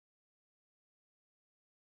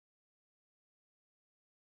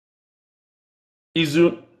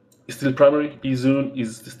Izun is still primary. Izun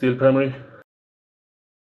is still primary.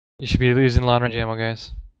 You should be using long range ammo,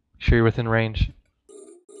 guys. Make sure you're within range.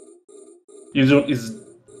 Izun is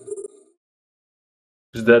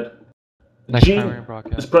dead. Next Gene primary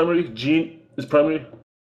broadcast. is primary. Gene is primary.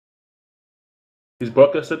 Is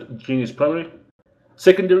broadcasted. Gene is primary.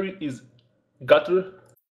 Secondary is Gutter.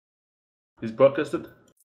 Is broadcasted.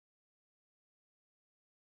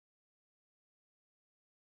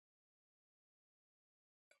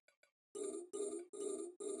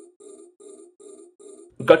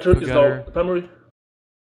 Gutter is now primary.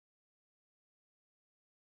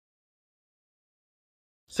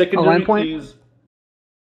 Secondary is.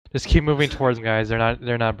 Just keep moving towards them, guys.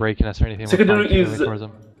 They're not breaking us or anything. Secondary keep is moving towards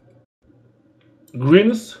them.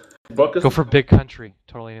 Greens. Go for big country.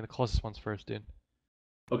 Totally, the closest ones first, dude.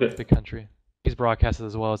 Okay. Big country. He's broadcasted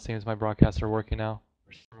as well. It seems my broadcasts are working now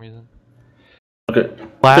for some reason. Okay.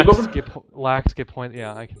 Lax get points.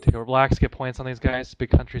 Yeah, I can take over. Lax get points on these guys. Big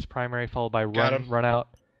country's primary, followed by run out,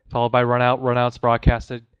 followed by run out. Run out's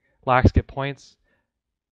broadcasted. Lax get points.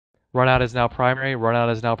 Run out is now primary. Run out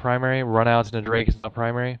is now primary. Run out and Drake is now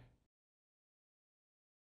primary.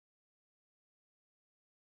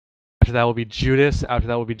 After that will be Judas. After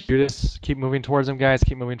that will be Judas. Keep moving towards them, guys.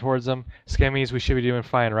 Keep moving towards them. Scammies, we should be doing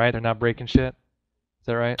fine, right? They're not breaking shit. Is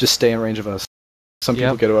that right? Just stay in range of us. Some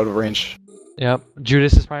people get out of range. Yep.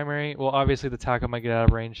 Judas is primary. Well, obviously the Taco might get out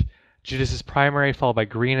of range. Judas is primary, followed by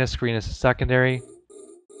Greenus. Greenus is secondary.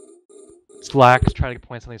 Slacks, try to get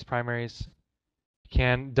points on these primaries. You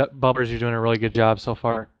can. Bubbers, you're doing a really good job so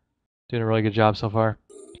far. Doing a really good job so far.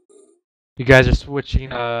 You guys are switching,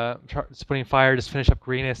 splitting fire. Just finish up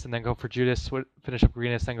Greenus and then go for Judas. Finish up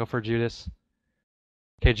Greenus, then go for Judas.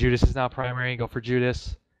 Okay, Judas is now primary. Go for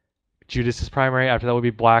Judas. Judas is primary. After that will be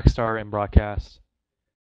Black Star and Broadcast.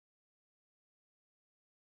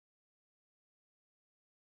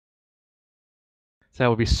 So that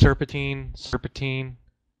would be Serpentine.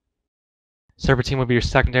 Serpentine would be your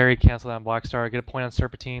secondary. Cancel that on Black Star. Get a point on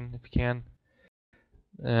Serpentine if you can.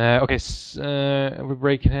 Okay, we're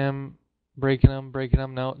breaking him. Breaking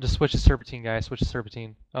him. No, just switch to Serpentine, guys. Switch to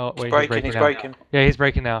Serpentine. Oh, wait, he's breaking now. Yeah, he's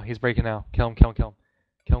breaking now. He's breaking now. Kill him. Kill him.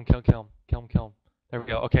 There we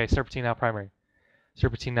go. Okay, Serpentine now primary.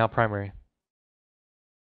 Serpentine now primary.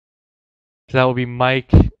 So that will be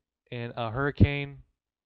Mike and a Hurricane.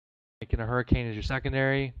 Mike and a Hurricane is your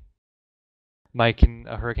secondary. Mike and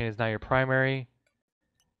a Hurricane is now your primary.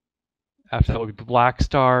 After that will be Black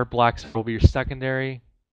Star. Black Star will be your secondary.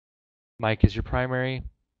 Mike is your primary.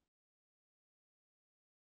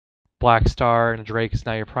 Black Star and Drake is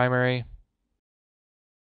now your primary.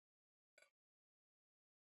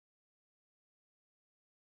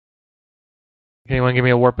 Anyone give me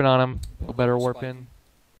a warping on him? A better warping?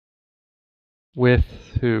 With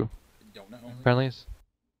who? Don't know. Friendlies?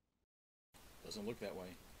 Doesn't look that way.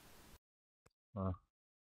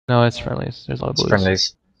 No, it's friendlies. There's a lot of blues.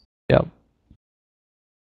 Friendlies. Yep.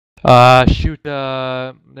 Shoot,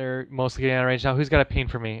 they're mostly getting out of range now. Who's got a ping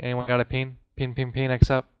for me? Anyone got a ping? Ping,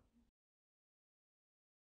 accept.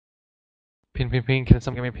 Ping. Can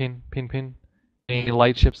someone give me a ping? Any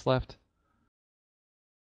light ships left?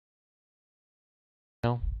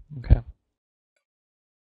 No? Okay.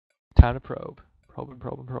 Time to probe.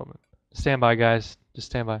 Probe. Stand by, guys. Just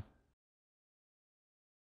stand by.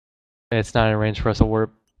 It's not in range for us to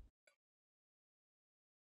warp.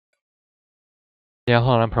 Yeah,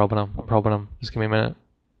 hold on, I'm probing him. Just give me a minute.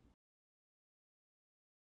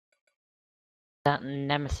 That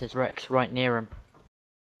Nemesis Rex right near him.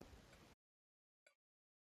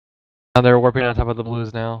 Now they're warping on top of the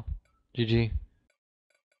blues now. GG.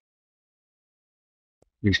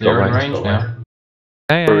 You've got range now.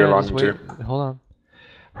 Hey, just wait. Hold on.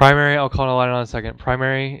 Primary, I'll call an align in a second.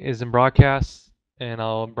 Primary is in broadcast, and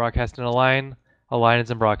I'll broadcast in a line. Align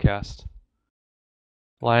is in broadcast.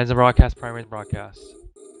 Line is in broadcast, primary is in broadcast.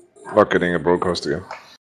 Not getting a broadcast again.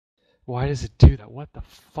 Why does it do that? What the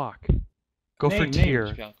fuck? Go for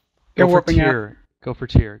tier. Go for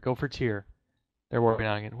tier. They're warping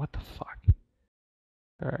out again. What the fuck?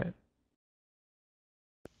 Alright.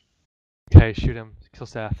 Okay, shoot him. Kill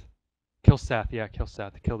Seth. Kill Seth.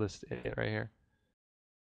 Kill this idiot right here.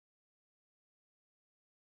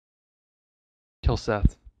 Kill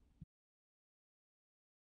Seth.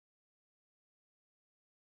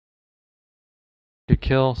 Good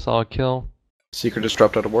kill. Solid kill. Seeker just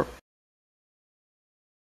dropped out of warp.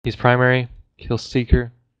 He's primary. Kill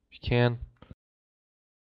Seeker if you can.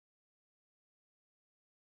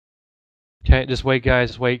 Okay, just wait, guys.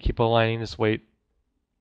 Just wait. Keep aligning. Just wait.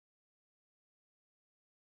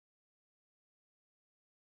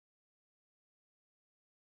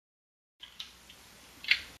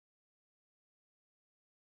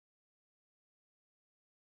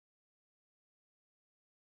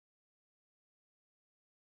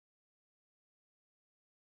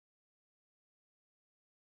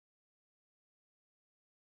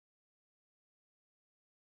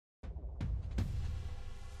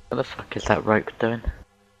 What the fuck is that rope doing?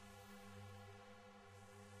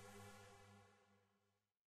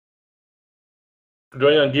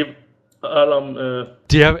 Going and give Aram.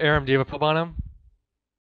 Do you have Aram? Do you have a pub on him?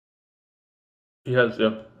 He has,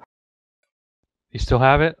 yeah. You still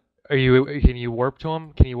have it? Are you? Can you warp to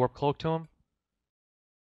him? Can you warp cloak to him?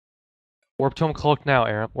 Warp to him, cloak now,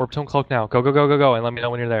 Aram. Warp to him, cloak now. Go, go, go, go, go, and let me know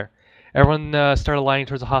when you're there. Everyone start aligning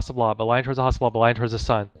towards the hostile blob. Align towards the hostile blob. Align towards the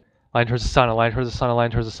sun. Align towards the sun. Align towards the sun.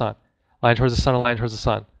 Align towards the sun. Align towards the sun. Align towards the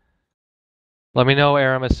sun. Let me know,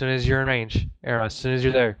 Aram, as soon as you're in range. Aram, as soon as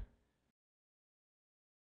you're there.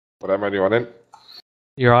 What am I doing in?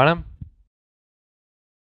 You're on him?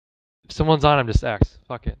 If someone's on him, just X.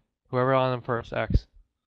 Fuck it. Whoever on him first, X.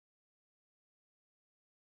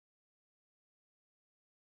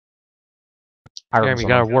 Aram, you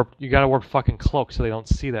gotta warp fucking cloak so they don't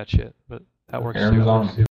see that shit. But that works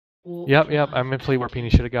too. Yep, I'm in fleet warping.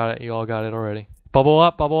 You should have got it. You all got it already. Bubble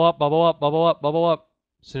up, bubble up, bubble up, bubble up, bubble up.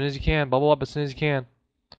 As soon as you can. Bubble up as soon as you can.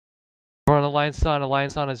 We're on Align Sun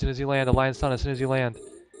as soon as you land. Align Sun as soon as you land.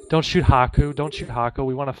 Don't shoot Haku. Don't shoot Haku.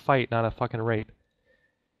 We want to fight, not a fucking raid.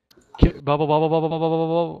 Bubble, bubble, bubble, bubble, bubble,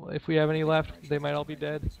 bubble. If we have any left, they might all be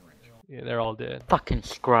dead. Yeah, they're all dead. Fucking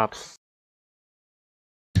scrubs.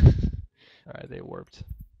 Alright, they warped.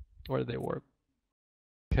 Where did they warp?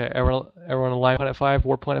 Okay, everyone align point at 5,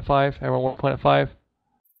 warp point at 5, everyone warp point at 5.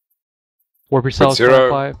 Warp yourselves point at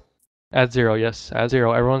 5. Add 0, yes, add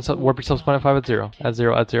 0. Everyone warp yourselves point at 5 at 0. Add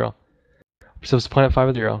 0, add 0. Warp yourselves point at 5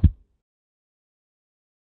 at 0.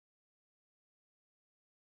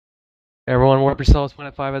 Everyone warp yourselves point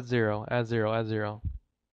at 5 at 0. Add 0, add 0.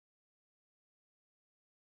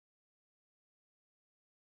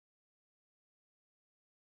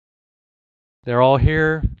 They're all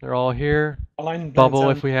here. They're all here.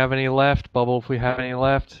 Bubble if we have any left. Bubble if we have any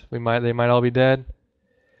left. They might all be dead.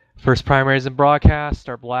 First primaries and broadcast.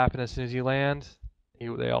 Start blapping as soon as you land.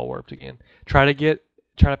 They all warped again. Try to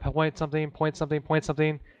point something. Point something. Point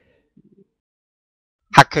something.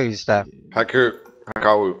 Haku's there.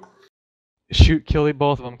 Hakawu. Shoot. Kill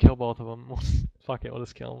both of them. Kill both of them. Fuck it. We'll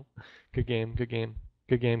just kill them. Good game. Good game.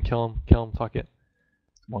 Good game. Kill them. Kill them. Fuck it.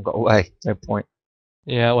 One got away. No point.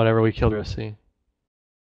 Yeah, whatever, we killed Rusty.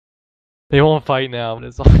 They won't fight now, but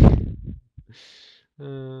it's all...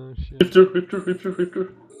 Oh, shit.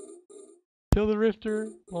 Rifter. Kill the Rifter!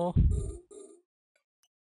 Oh.